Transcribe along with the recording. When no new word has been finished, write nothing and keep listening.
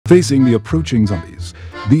Facing the approaching zombies,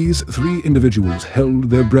 these three individuals held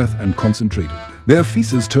their breath and concentrated. Their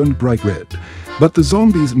faces turned bright red, but the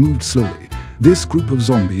zombies moved slowly. This group of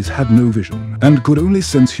zombies had no vision and could only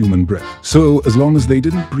sense human breath. So as long as they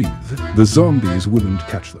didn't breathe, the zombies wouldn't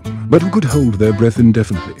catch them. But who could hold their breath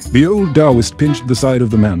indefinitely? The old Taoist pinched the side of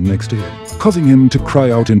the man next to him, causing him to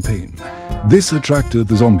cry out in pain. This attracted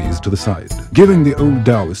the zombies to the side, giving the old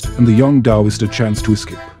Taoist and the young Taoist a chance to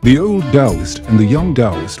escape. The old Taoist and the young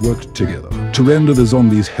Taoist worked together to render the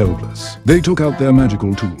zombies helpless. They took out their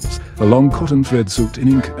magical tools, a long cotton thread soaked in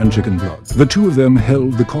ink and chicken blood. The two of them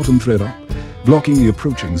held the cotton thread up, blocking the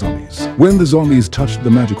approaching zombies. When the zombies touched the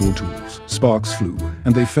magical tools, sparks flew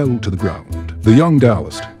and they fell to the ground. The young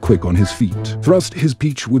Taoist, quick on his feet, thrust his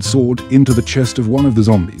peachwood sword into the chest of one of the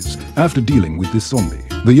zombies. After dealing with this zombie,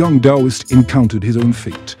 the young Taoist encountered his own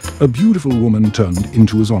fate. A beautiful woman turned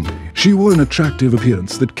into a zombie. She wore an attractive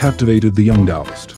appearance that captivated the young Taoist.